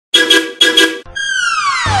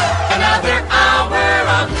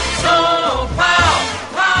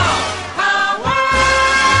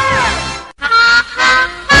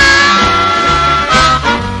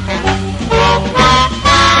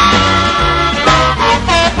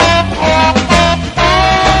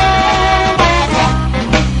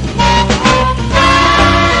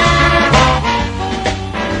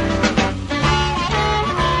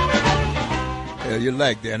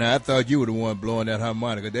like that. Now, I thought you were the one blowing that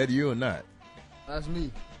harmonica. That you or not? That's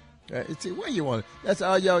me. See, what you want? That's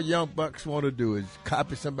all y'all young bucks want to do is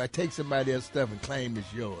copy somebody, take somebody else's stuff and claim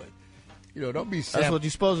it's yours. You know, don't be sampling. That's what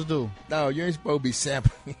you're supposed to do. No, you ain't supposed to be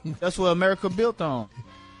sampling. That's what America built on.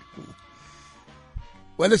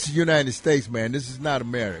 Well, this is the United States, man. This is not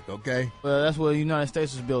America, okay? Well, that's what the United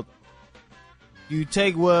States was built. You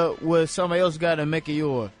take what somebody else got and make it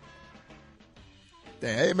yours.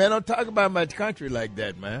 Damn, hey, man, don't talk about my country like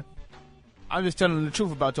that, man. I'm just telling the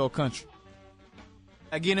truth about your country.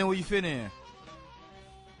 I get in where you fit in.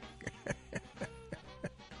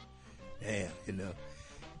 Damn, you know,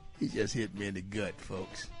 he just hit me in the gut,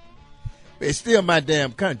 folks. But it's still my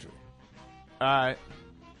damn country. All right.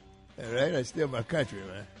 All right, it's still my country,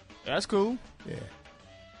 man. That's cool. Yeah.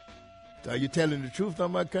 So are you telling the truth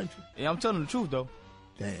on my country? Yeah, I'm telling the truth, though.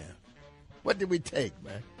 Damn. What did we take,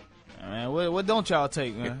 man? Man, what don't y'all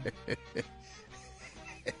take, man?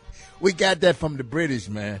 We got that from the British,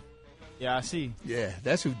 man. Yeah, I see. Yeah,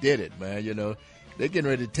 that's who did it, man. You know, they're getting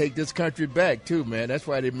ready to take this country back, too, man. That's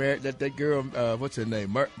why they married that girl, what's her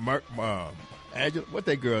name? Angela, what's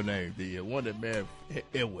that girl name? The one that married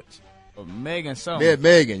Edwards. Megan something. Yeah,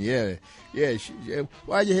 Megan, yeah. Yeah,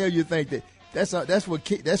 why the hell you think that? That's what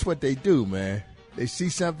they do, man. They see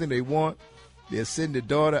something they want, they'll send the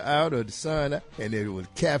daughter out or the son out, and they will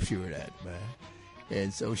capture that, man.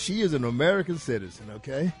 And so she is an American citizen,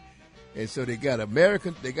 okay? And so they got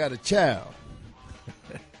a child.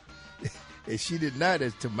 And she did not,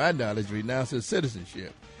 as to my knowledge, renounce her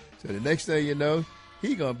citizenship. So the next thing you know,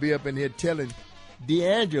 he gonna be up in here telling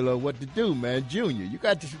D'Angelo what to do, man. Junior, you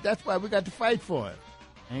got to. That's why we got to fight for him.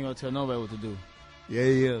 I ain't gonna tell nobody what to do. Yeah,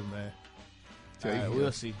 he is, man. So all right,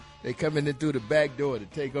 we'll see. They coming in through the back door to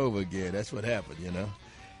take over again. That's what happened, you know.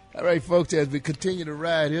 All right, folks, as we continue to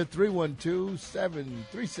ride here,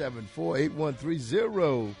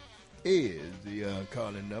 312-374-8130 is the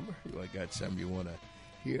calling number. You got something you want to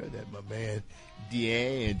hear that my man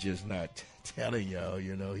Deanne just not telling y'all,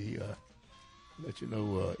 you know, he let you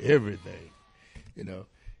know everything. You know,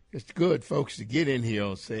 it's good, folks, to get in here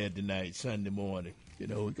on Saturday night, Sunday morning. You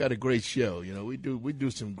know, we got a great show. You know, we do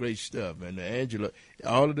some great stuff. And Angela,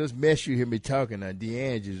 all of this mess you hear me talking now,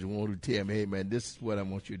 D'Angelo is the one who tell me, hey, man, this is what I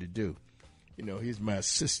want you to do. You know, he's my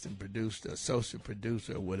assistant producer, associate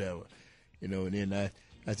producer, or whatever. You know, and then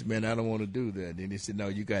I said, man, I don't want to do that. And he said, no,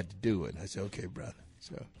 you got to do it. And I said, okay, brother.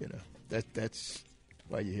 So, you know, that's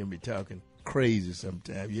why you hear me talking crazy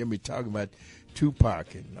sometimes. You hear me talking about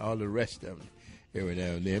Tupac and all the rest of them every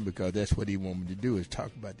now and then, because that's what he want me to do, is talk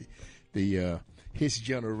about the his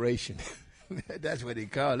generation. That's what they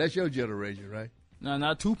call it. That's your generation, right? No,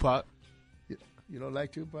 not Tupac. You don't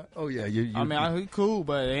like Tupac? Oh, yeah. I mean, he cool,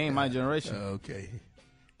 but it ain't my generation. Okay.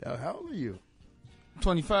 Now, how old are you? I'm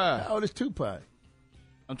 25. How old is Tupac?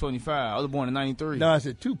 I'm 25. I was born in 93. No, I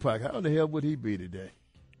said Tupac. How the hell would he be today?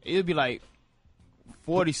 It'd be like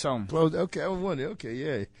 40-something. Close. Okay, I was wondering. Okay,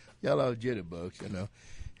 yeah. Y'all all jitterbugs, you know.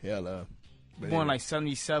 Hell, born like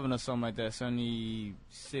 77 or something like that,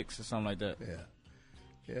 76 or something like that. Yeah.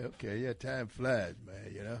 Yeah, okay. Yeah, time flies,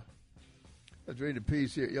 man, you know. Let's read the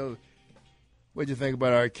piece here. Yo, what'd you think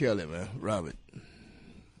about R. Kelly, man, Robert?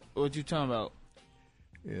 What you talking about?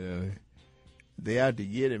 You know, they out to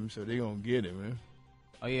get him, so they gonna get him, man.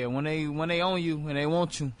 Oh, yeah, when they own you and they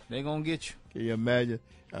want you, they gonna get you. Can you imagine?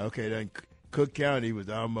 Okay, then Cook County was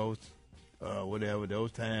almost, whatever,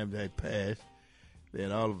 those times had passed.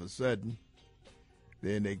 Then all of a sudden,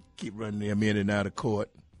 then they keep running them in and out of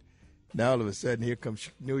court. Now all of a sudden, here comes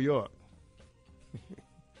New York.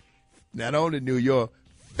 Not only New York,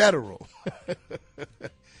 federal. I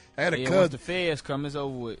had a cousin. Once the feds come, it's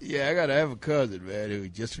over with. Yeah, I have a cousin, man, who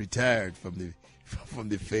just retired from the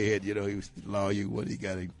Fed. You know, he was a lawyer when he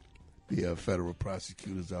got the federal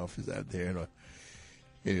prosecutor's office out there. And,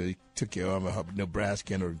 you know, he took care of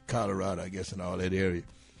Nebraska and Colorado, I guess, and all that area.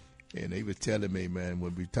 And he was telling me, man,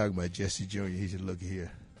 when we were talking about Jesse Jr., he said, look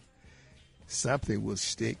here, something will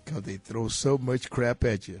stick because they throw so much crap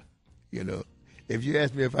at you. You know, if you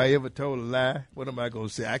ask me if I ever told a lie, what am I going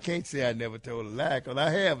to say? I can't say I never told a lie because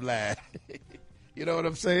I have lied. You know what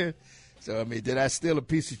I'm saying? So, I mean, did I steal a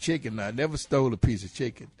piece of chicken? I never stole a piece of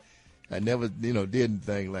chicken. I never, you know, did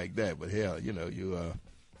anything like that. But, hell, you know,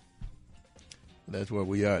 that's where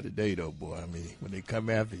we are today, though, boy. I mean, when they come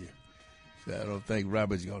after you. So I don't think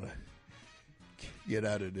Robert's going to get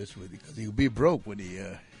out of this with it because he'll be broke when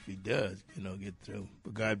if he does, you know, get through.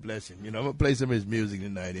 But God bless him. You know, I'm going to play some of his music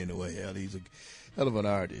tonight anyway. Hell, he's a hell of an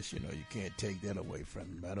artist. You know, you can't take that away from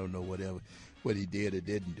him. I don't know what he did or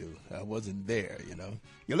didn't do. I wasn't there, you know.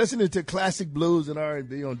 You're listening to Classic Blues and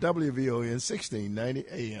R&B on WVON 1690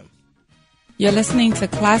 AM. You're listening to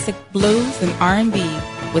classic blues and R&B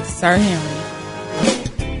with Sir Henry.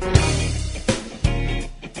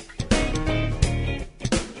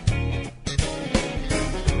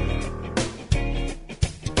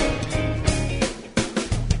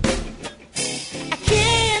 I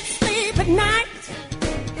can't sleep at night.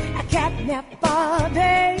 I can't nap all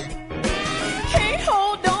day. Can't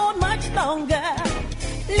hold on much longer.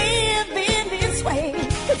 Living this way,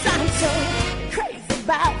 'cause I'm so crazy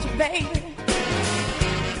about you, baby.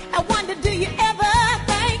 I wonder, do you ever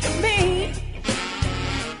think of me?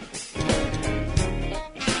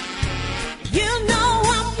 You know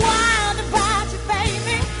I'm wild about you,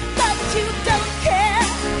 baby, but you don't care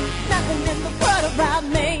nothing in the world about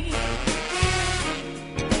me.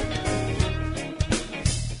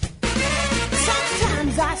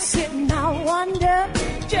 Sometimes I sit and I wonder,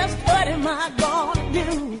 just what am I gonna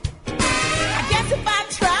do? I guess if I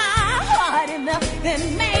try hard enough, then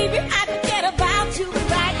maybe I'd forget about you. But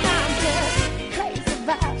right now I'm just crazy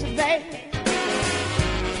about you, baby.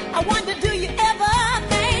 I wonder, do you ever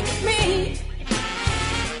think of me?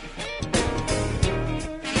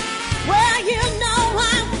 Well, you know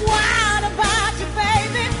I'm wild about you,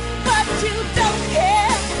 baby, but you don't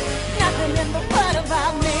care nothing in the world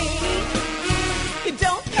about me. You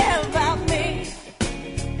don't care about me.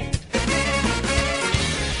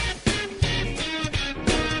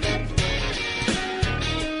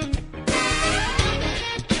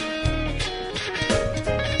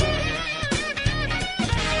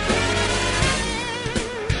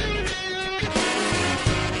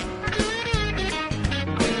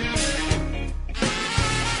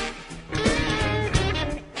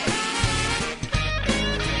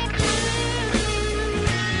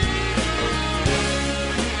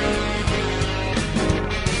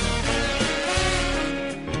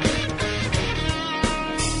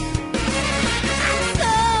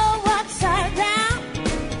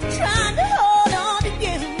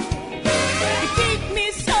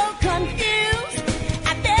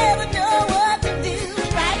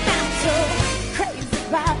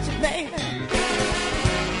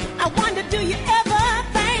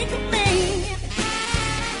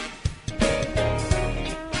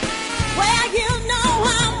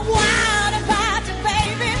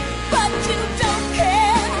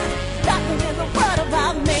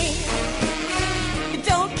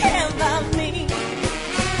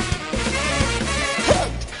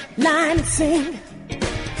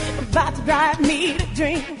 About to drive me to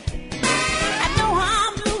drink. I know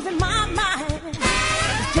I'm losing my mind.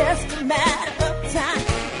 It's just a matter of time.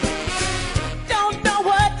 Don't know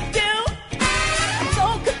what to do. I'm so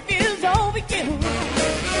confused over you.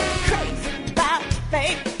 Crazy about you,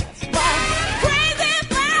 baby. That's why I'm crazy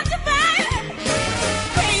about you, baby.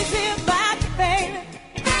 Crazy about you, baby.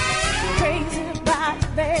 Crazy about you,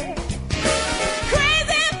 baby.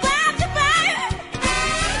 Crazy about you, baby.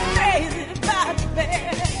 Crazy about you,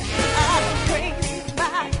 baby. I'm crazy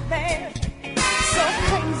about you, baby. So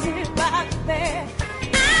crazy about you, baby.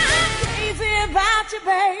 I'm crazy about you,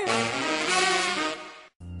 baby.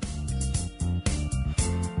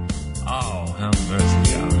 Oh, have mercy,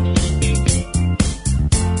 y'all.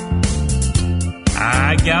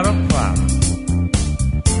 I got a problem.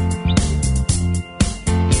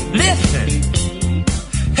 Listen,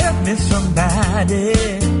 help me somebody.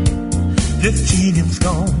 This cheating's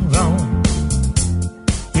gone wrong.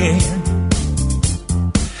 Yeah.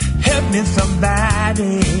 Help me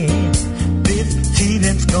somebody. This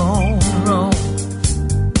cheating's gone wrong.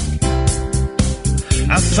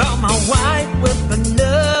 I saw my wife with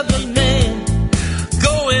another man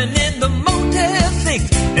going in the Motel 6,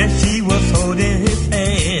 and she was holding his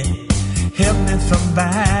hand. Help me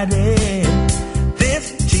somebody. This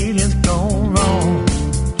cheating's gone wrong.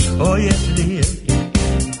 Oh yes it is.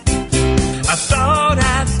 I thought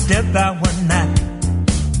I'd step out one night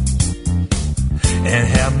and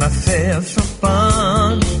have myself some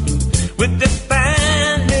fun with this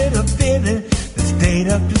fine little filly that stayed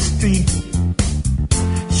up the street.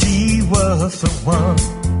 She was the one.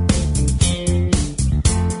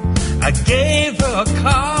 I gave her a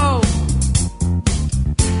call.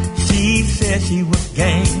 She said she was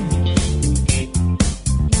game.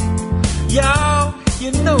 Y'all,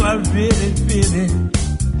 you know I really,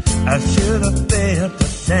 I should have felt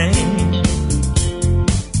ashamed.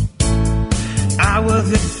 I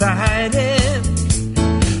was excited,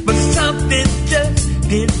 but something just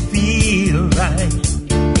didn't feel right.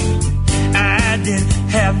 I didn't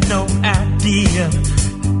have no idea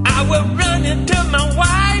I would run into my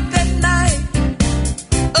wife that night.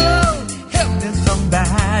 Oh, help me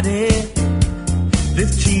somebody.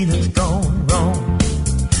 This cheating's gone wrong.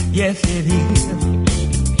 Yes, it is.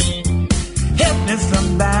 me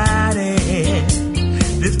somebody.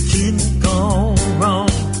 This cheating's gone wrong.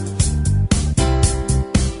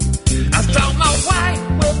 I saw my wife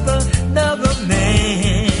with another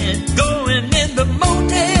man going in the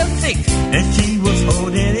Motel 6, and she was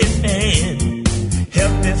holding his hand.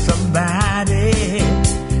 Help me somebody.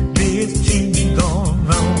 This cheating's gone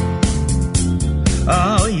wrong.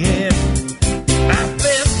 Oh yeah. I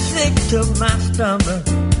felt sick to my stomach.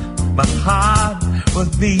 My heart was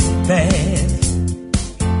beating fast.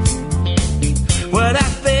 What I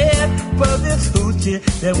felt for this hoochie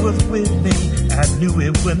that was with me, I knew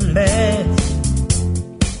it wouldn't last.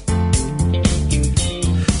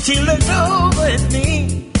 She looked over at me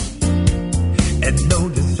and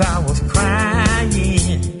noticed I was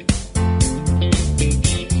crying.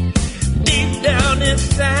 Deep down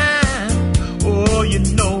inside, oh, you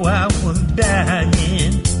know I was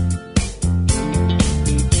dying.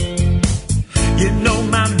 You know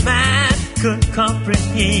my mind couldn't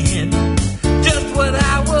comprehend just what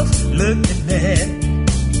I was looking at.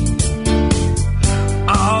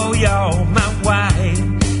 Oh, y'all, my wife,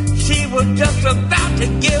 she was just about to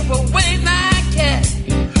give away my cat.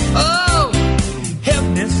 Oh, help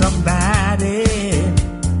me somebody.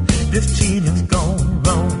 This cheating's gone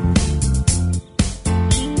wrong.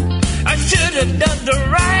 I should have done the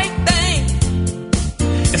right thing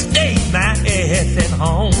and stayed my ass at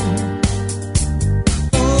home.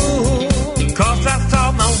 Cause I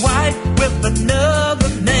saw my wife with another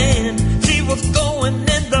man. She was going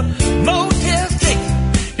in the Motel 6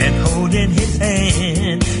 and holding his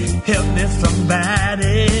hand. Help me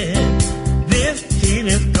somebody. This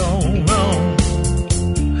cheating's gone wrong.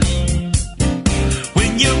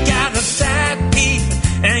 When you got a side piece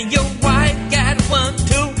and your wife got one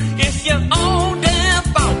too, it's your own damn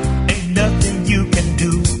fault. Ain't nothing you can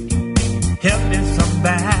do. Help me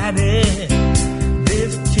somebody.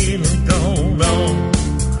 This cheating's gone wrong.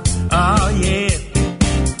 Oh yeah.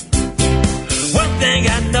 One thing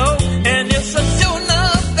I know, and it's a sure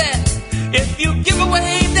enough that if you give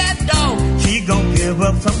away that dog, she gon' give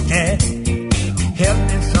up some cat. Help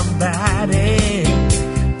me somebody.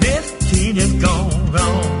 This cheating's gone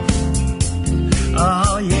wrong.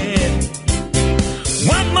 Oh yeah.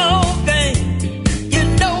 One more thing, you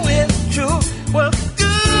know it's true. What's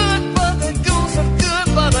good for the goose is good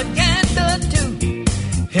for the gander too.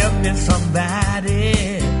 Help me somebody.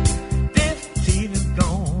 This cheating's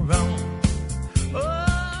gone wrong. Oh.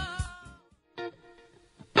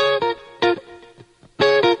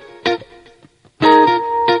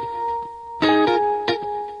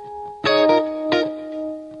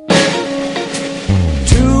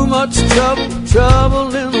 Too much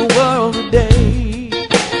trouble in the world today.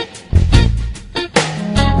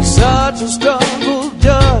 Such a struggle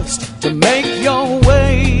just to make your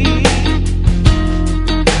way.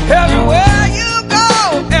 Everywhere you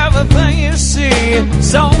go, everything you see,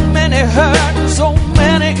 so many hurt, so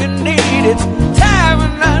many in need. It's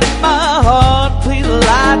tearing at my heart, please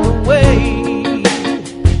light the way.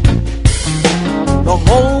 The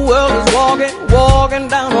whole world is walking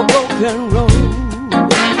down a broken road.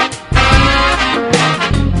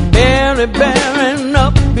 Bearing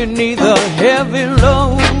up beneath a heavy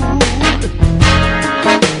load.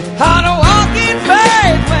 How to walk in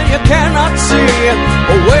faith when you cannot see a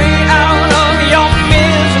way out of your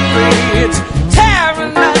misery. It's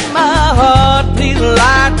tearing at my heart, please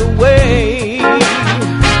light the way.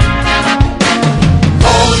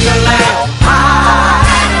 Hold your lamp high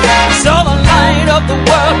so the light of the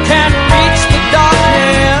world can reach the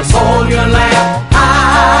darkness. Hold your lamp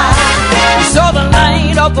high so the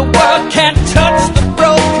light of the world can touch the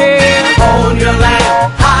broken. Hold your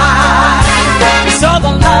lamp high so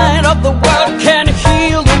the light of the world can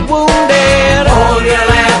heal the wounded. Hold your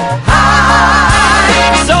lamp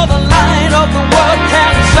high so the light of the world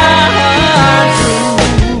can shine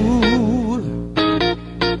through.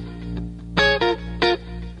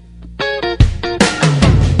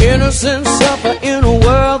 Innocents suffer in a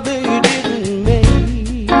world they didn't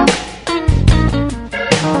make.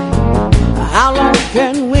 How long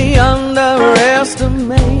can we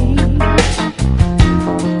underestimate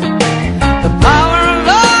the power of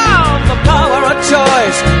love, the power of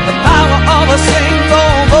choice, the power of a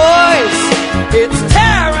single voice? It's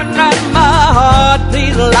tearing at my heart,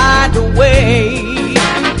 please light the way.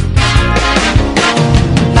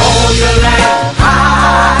 Hold your lamp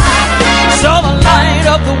high so the light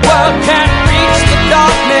of the world can reach the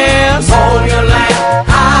darkness. Hold your lamp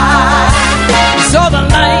high so the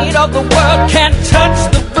light of the world can touch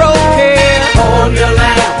the broken. Hold your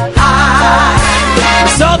lamp high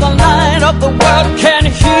so the light of the world can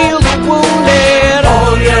heal the wounded.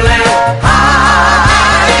 Hold your lamp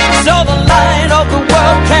high so the light of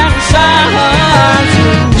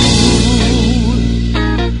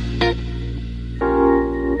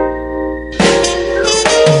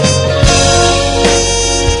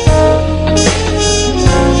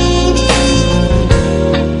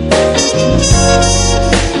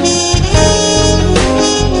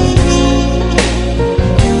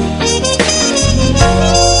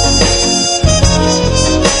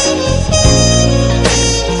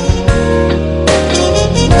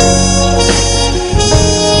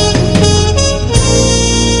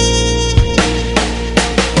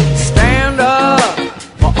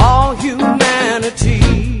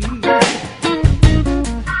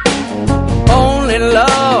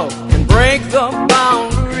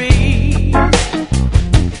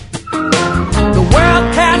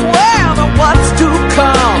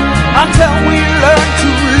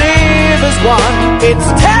one. It's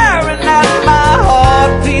tearing at my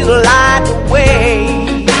heart, please light the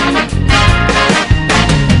way.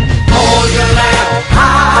 Hold your lamp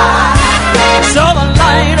high, so the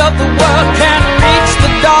light of the world can reach the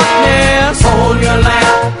darkness. Hold your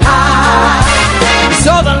lamp high,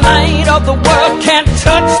 so the light of the world can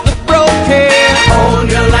touch the broken. Hold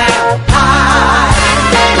your lamp high,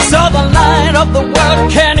 so the light of the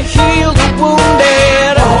world can heal the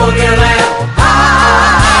wounded. Hold your lamp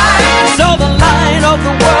high, so the light of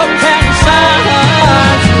the world can shine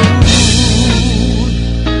through.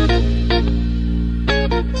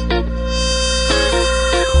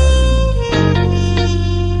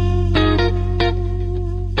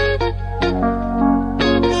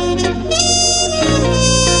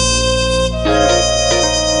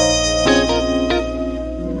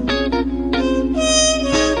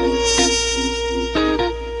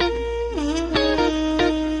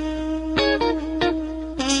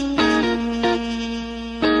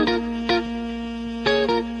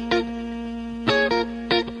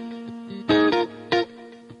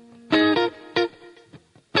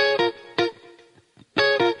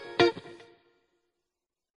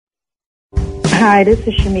 Hi, this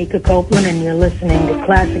is Shamika Copeland, and you're listening to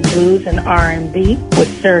Classic Blues and R&B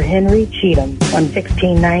with Sir Henry Cheatham on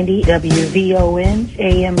 1690 WVON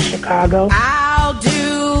AM Chicago. I'll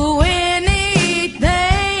do anything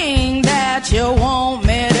that you want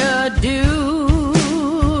me to do.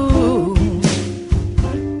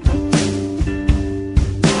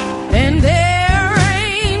 And there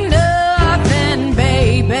ain't nothing,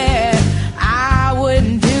 baby, I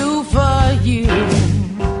wouldn't do for you.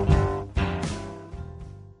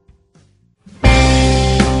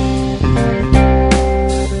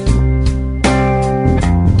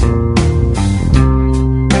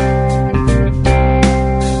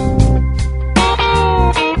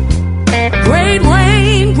 Great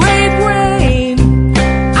rain, great rain,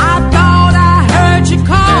 I thought I heard you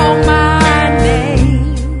call my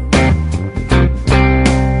name.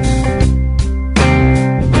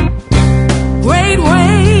 Great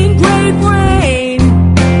rain,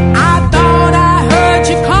 I thought I heard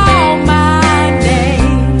you call my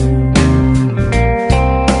name.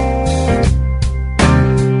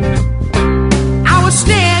 I was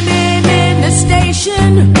standing in the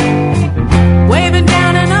station, waving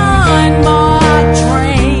down an unmarked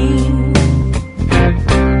train.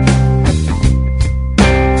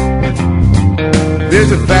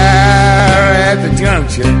 There's a fire at the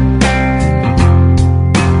junction.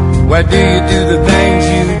 Why do you do the things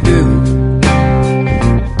you do?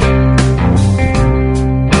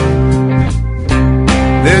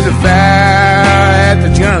 There's a fire at the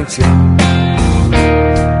junction.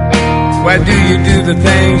 Why do you do the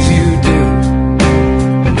things you do?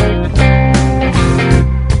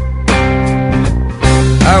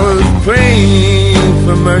 I was praying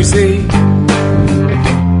for mercy.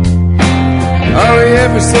 All he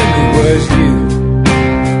ever sent me was you.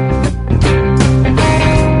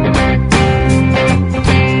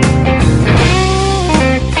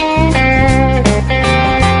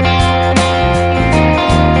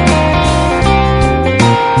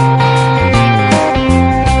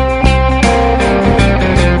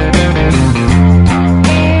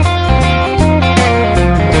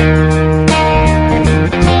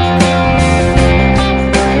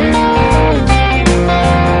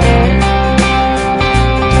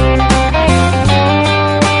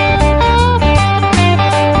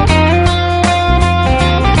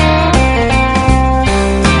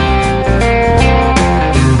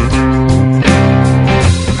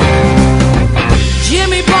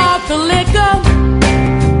 Jimmy bought the liquor,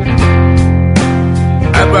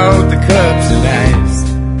 I bought the cups and ice.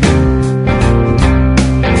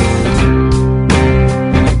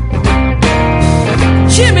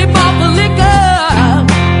 Jimmy bought the liquor,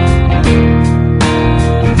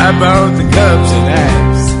 I bought the cups and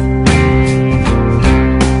ice.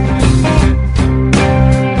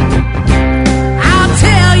 I'll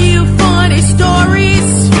tell you funny stories.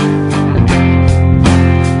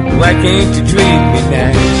 Why can't you treat me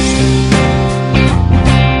nice?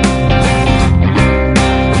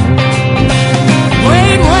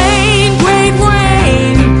 Great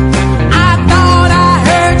rain, I thought I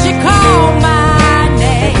heard you call my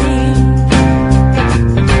name.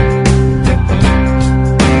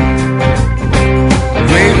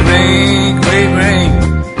 Great rain,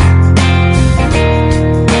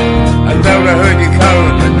 I thought I heard you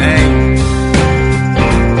calling my name.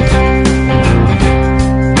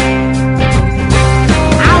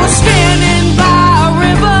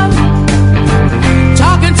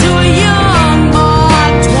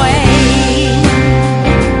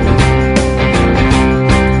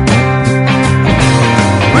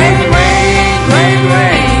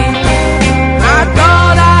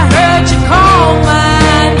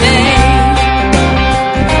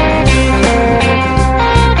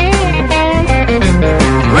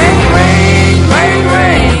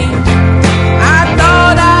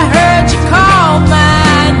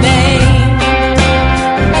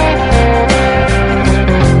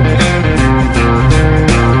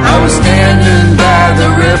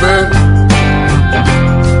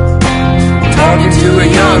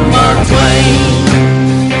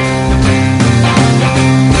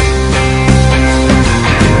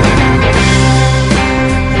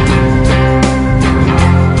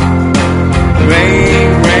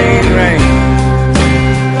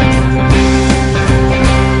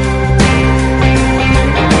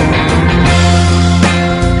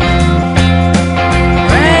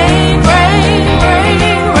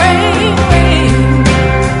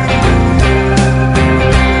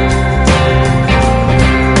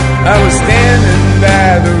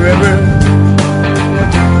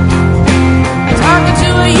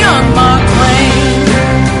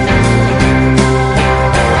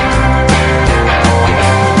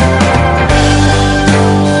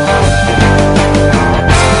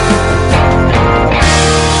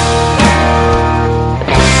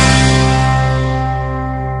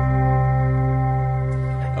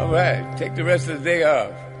 right. Take the rest of the day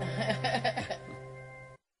off.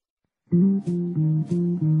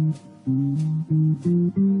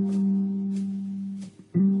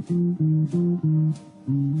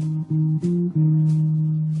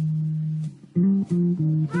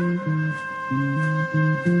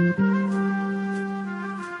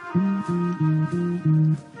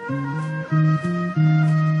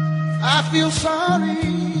 I feel sorry.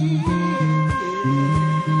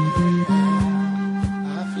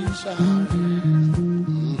 I feel sorry.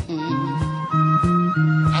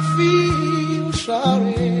 I feel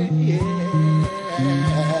sorry. Yeah.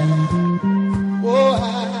 Oh,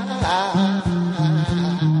 I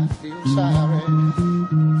feel sorry.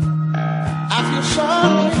 I feel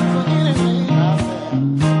sorry for anything out there.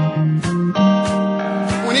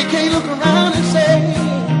 When he can't look around and say,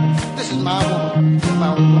 "This is my woman,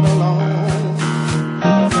 my woman alone."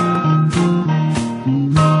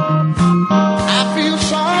 I feel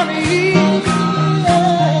sorry,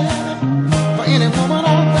 yeah, for any woman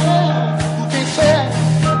out there who can say,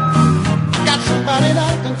 "I got somebody that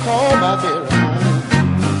I can call my very own."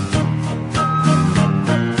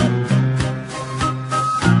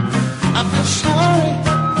 I feel sorry.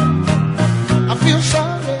 I feel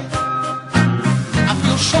sorry. I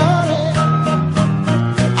feel sorry.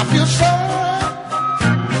 I feel sorry.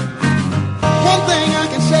 One thing I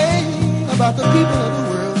can say about the people of the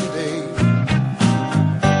world today,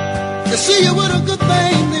 they see you with a good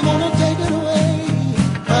thing, they want to take it away.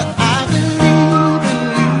 But I believe in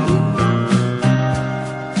you.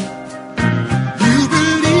 You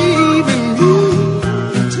believe in you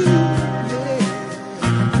too, yeah.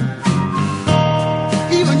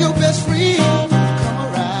 Even your best friend come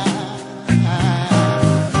around,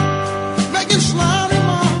 making sly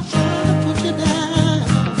remarks, trying to put you down.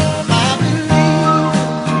 I believe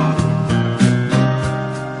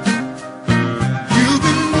you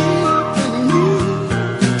believe in me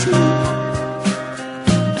too.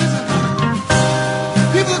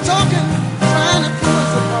 People are talking, trying to pull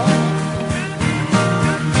us apart,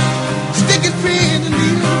 sticking pins and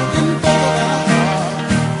needles in both of our hearts.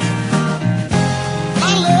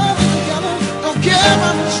 I love you together, don't care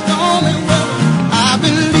about the storm and weather. I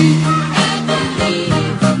believe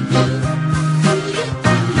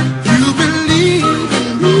you believe in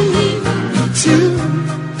me too.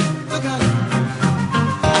 Look at it.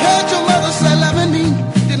 I heard your mother say loving me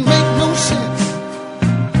didn't make no sense.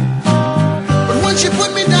 But when she put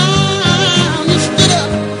me down, you stood up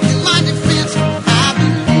in my defense. I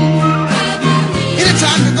believe.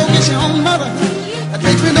 Anytime you go get your own mother, that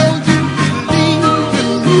makes me know you believe in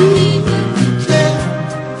me. Yeah.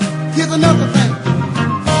 Here's another thing.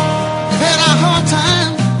 You had a hard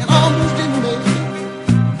time and almost didn't make it.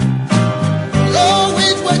 You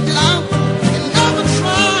always worked it out and never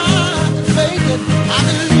tried to fake it. I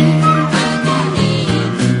believe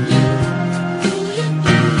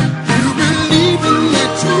you believe in me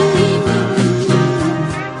too.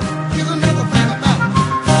 Here's another thing about it.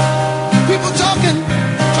 People talking,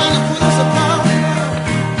 trying to put us apart.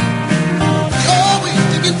 You always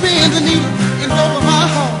sticking pins and needles in both of my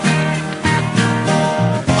heart.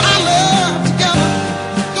 But I love together,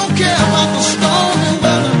 don't care about the storm and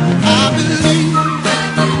weather. I believe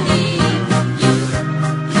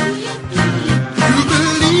you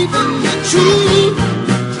believe in me too.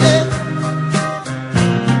 Yeah.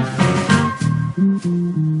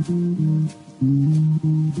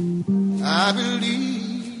 I believe.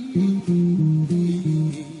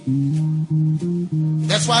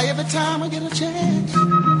 That's why every time I get a chance,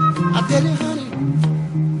 I tell you, honey,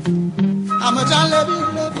 how much I love you,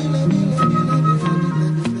 love you, love you, love you, love you, love you,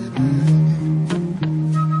 love you, love you.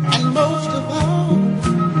 And most of all,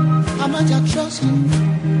 how much I trust you.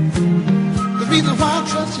 The reason why I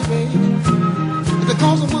trust you, baby, is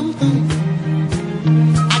because of one thing.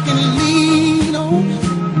 I can lean on you,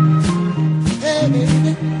 hey,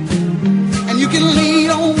 baby, and you can lean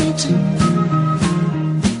on me too.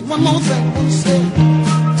 One more thing I want to say.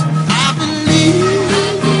 I believe.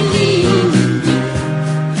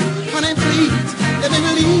 Honey, please, let me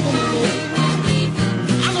believe in you.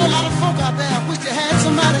 I know a lot of folk out there wish they had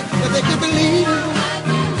somebody that they could believe in.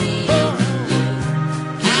 Oh,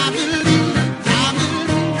 I believe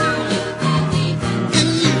in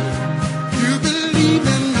you.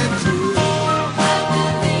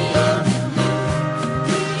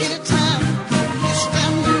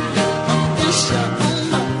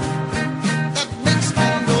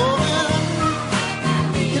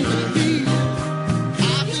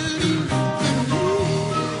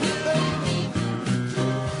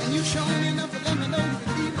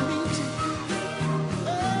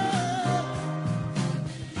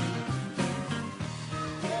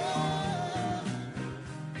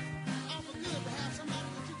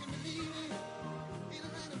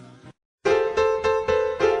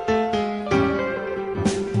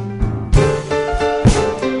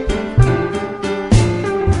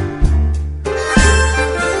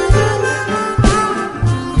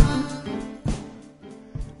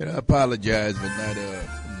 apologize for not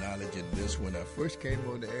acknowledging this when I first came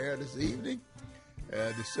on the air this evening.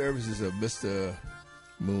 The services of Mr.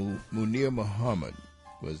 Munir Muhammad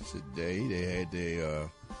was today. They had their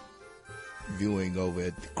viewing over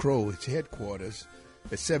at the Crow, its headquarters,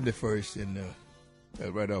 at 71st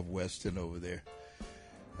and right off Western over there.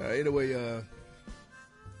 Anyway,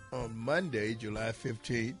 on Monday, July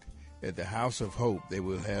 15th, at the House of Hope, they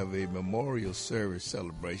will have a memorial service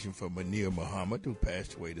celebration for Munir Muhammad, who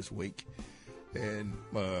passed away this week. And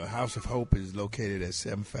House of Hope is located at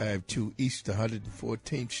 752 East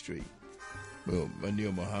 114th Street. Well,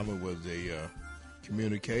 Munir Muhammad was a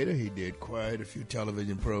communicator. He did quite a few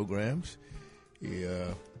television programs. He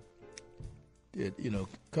did,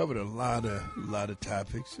 covered a lot of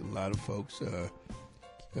topics. A lot of folks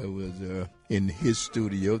was in his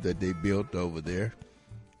studio that they built over there.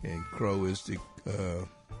 And Crow is to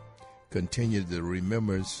continue the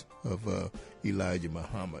remembrance of Elijah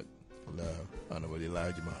Muhammad, Honorable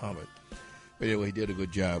Elijah Muhammad. But anyway, he did a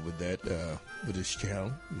good job with that, with his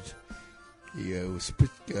channel. He was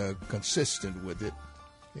consistent with it.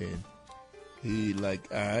 And he,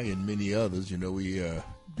 like I and many others, we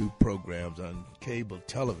do programs on cable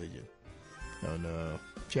television on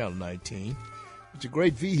Channel 19. It's a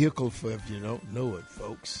great vehicle for if you don't know it,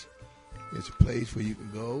 folks. It's a place where you can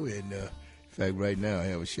go, and in fact, right now I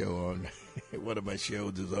have a show on. One of my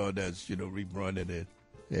shows is on that's rerunning it.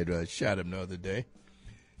 They shot him the other day,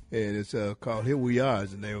 and it's called "Here We Are"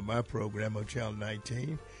 is the name of my program on Channel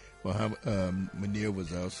 19. Munir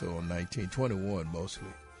was also on 1921 mostly,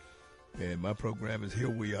 and my program is "Here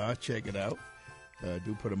We Are." Check it out. I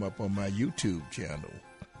do put them up on my YouTube channel,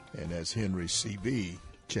 and that's Henry CB.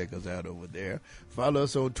 Check us out over there. Follow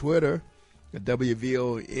us on Twitter.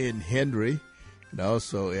 WVON Henry, and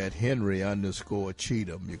also at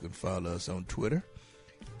Henry_Cheatham. You can follow us on Twitter.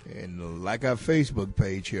 And like our Facebook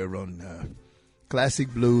page here on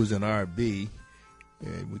Classic Blues and R&B.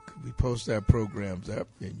 And we post our programs up,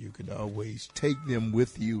 and you can always take them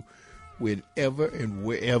with you whenever and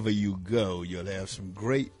wherever you go. You'll have some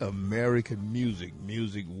great American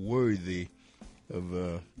music worthy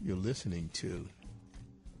of you're listening to.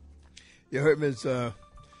 You heard Miss...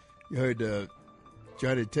 You heard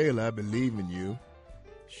Johnny Taylor, I Believe in You.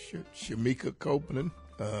 Shamika Copeland,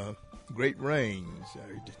 Great Rains.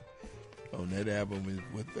 On that album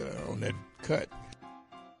with on that cut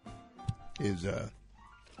is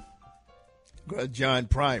John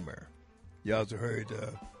Primer. You also heard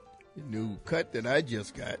the new cut that I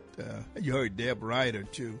just got. You heard Deb Ryder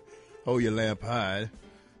too. Hold Your Lamp High.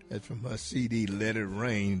 That's from her CD Let It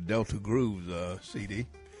Rain, Delta Grooves CD.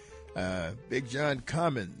 Big John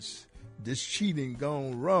Commons, This Cheating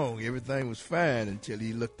Gone Wrong. Everything was fine until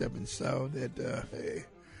he looked up and saw that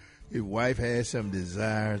his wife had some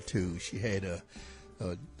desire too. She had a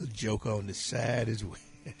joke on the side as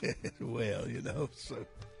well, So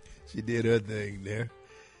she did her thing there.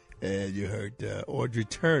 And you heard Audrey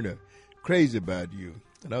Turner, Crazy About You.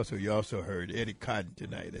 And also you also heard Eddie Cotton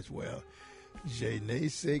tonight as well. Je ne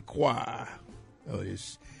sais quoi. Oh,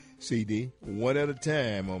 this CD, One at a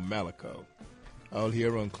Time on Malaco. All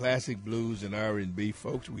here on Classic Blues and R&B,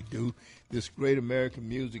 folks. We do this great American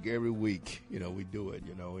music every week. We do it,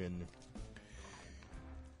 and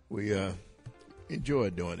we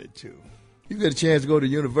enjoy doing it, too. You got a chance to go to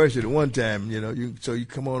university one time, so you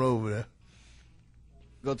come on over there.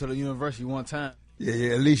 Go to the university one time?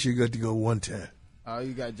 Yeah, at least you got to go one time. Oh,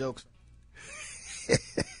 you got jokes?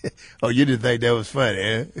 Oh, you didn't think that was funny,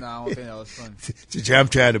 eh? No, I don't think that was funny. I'm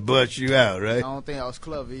trying to bust you out, right? I don't think I was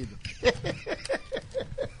clever either.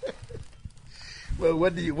 Well,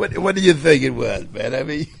 what do you think it was, man? I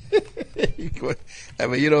mean,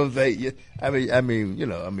 you don't think?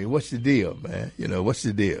 What's the deal, man? What's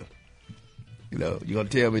the deal? You gonna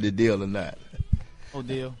tell me the deal or not? No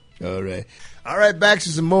deal. All right. Back to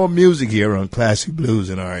some more music here on Classic Blues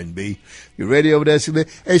and R&B. You ready over there, Slick?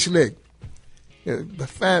 Hey, Slick.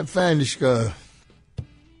 Find this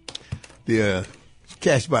the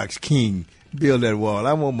Cashbox King. Build that wall.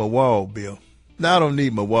 I want my wall built. No, I don't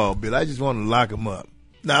need my wall built. I just want to lock him up.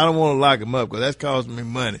 No, I don't want to lock him up because that's costing me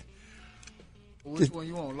money. Which one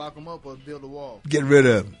you want? Lock him up or build a wall? Get rid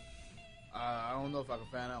of him. I don't know if I can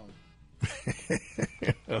find that one.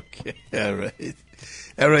 Okay. All right.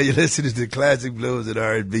 You're listening to Classic Blues and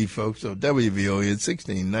R&B, folks, on WVON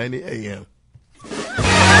 1690 AM.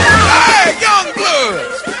 Hey, young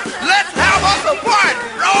bloods, let's have us a party,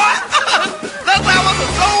 Roy. Let's have us a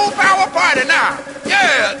soul power party now.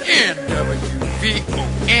 Yeah, NWVON.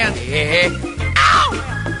 Ow!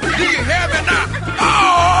 Do you hear me now?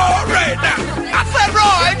 All right now. I said,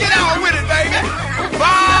 Roy, get on with it, baby.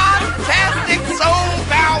 Fantastic soul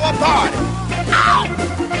power party.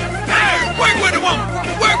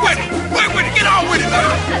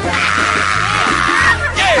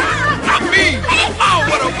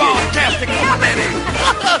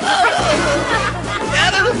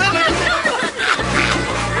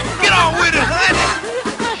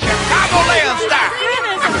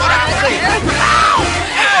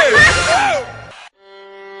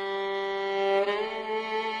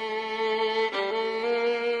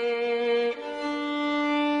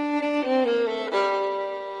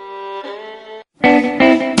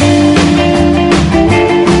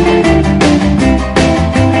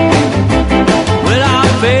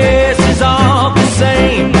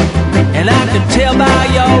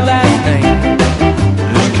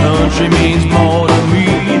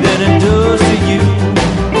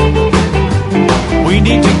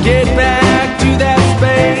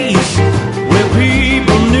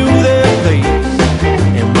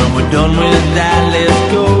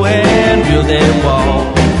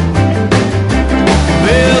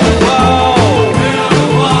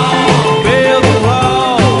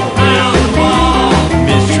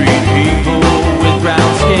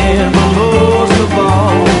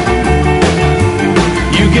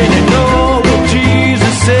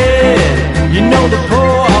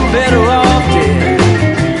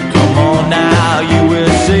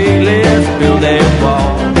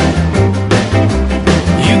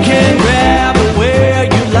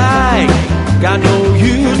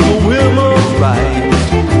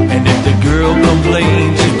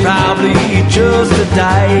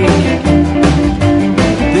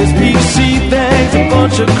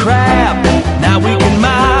 bunch of crap. Now we can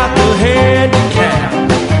mark the handicap.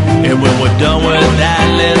 And when we're done with that,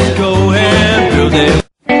 let's go and build it.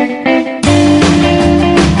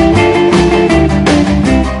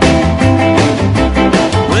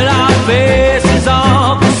 Well, our faces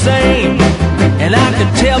aren't the same, and I can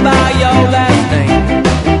tell by your last name.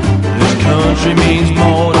 This country means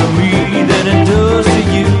more to me than it does to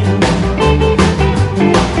you.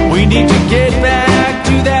 We need to get back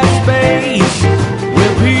to that space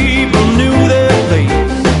where people knew their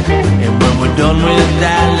place. And when we're done with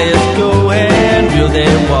that, let's go and build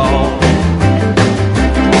that wall.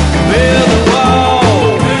 Build the wall,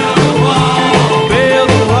 build the wall, build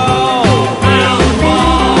the wall, build the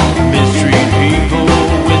wall. Mistreat people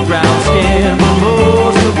with brown skin, but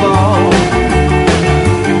most of all,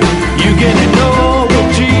 you get to know what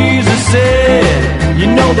Jesus said. You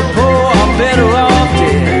know the poor are better off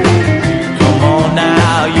dead. Come on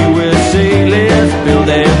now, USA, let's build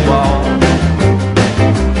that wall.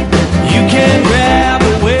 You can grab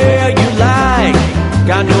it where you like,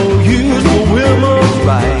 got no use for women's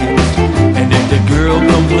rights. And if the girl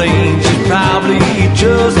complains, she's probably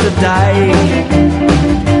just a dyke.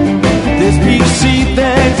 This PC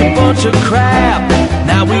thing's a bunch of crap.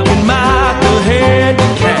 Now we can mark the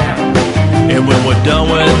handicap. And when we're done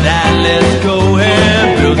with that, let's go and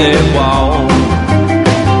build that wall.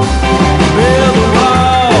 Build the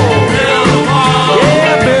wall, build the wall,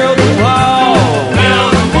 yeah, build the wall,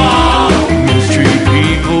 build the wall. Mistreat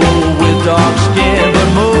people with dark skin, but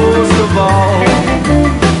most of all,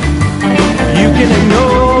 you can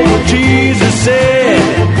ignore what Jesus said.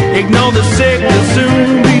 Ignore the sick, they'll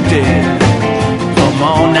soon be dead. Come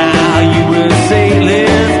on now, USA,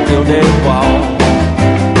 let's build that wall.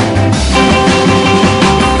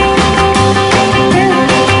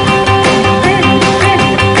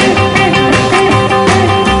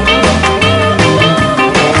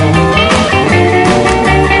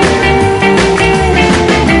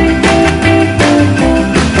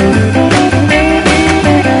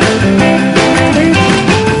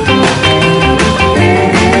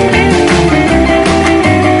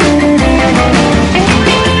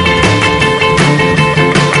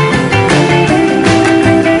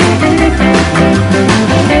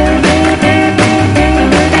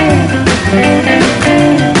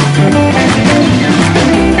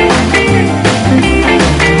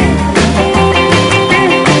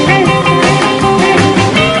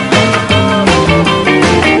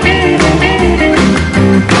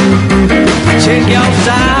 Check your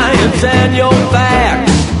science and your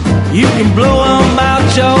facts. You can blow them out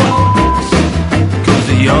your ass. 'Cause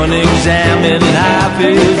the unexamined life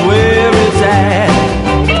is where it's at.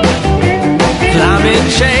 Climate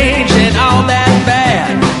change and all that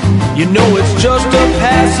bad, you know it's just a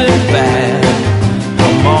passing fad.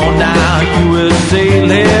 Come on now, USA,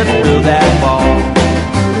 let's build that wall.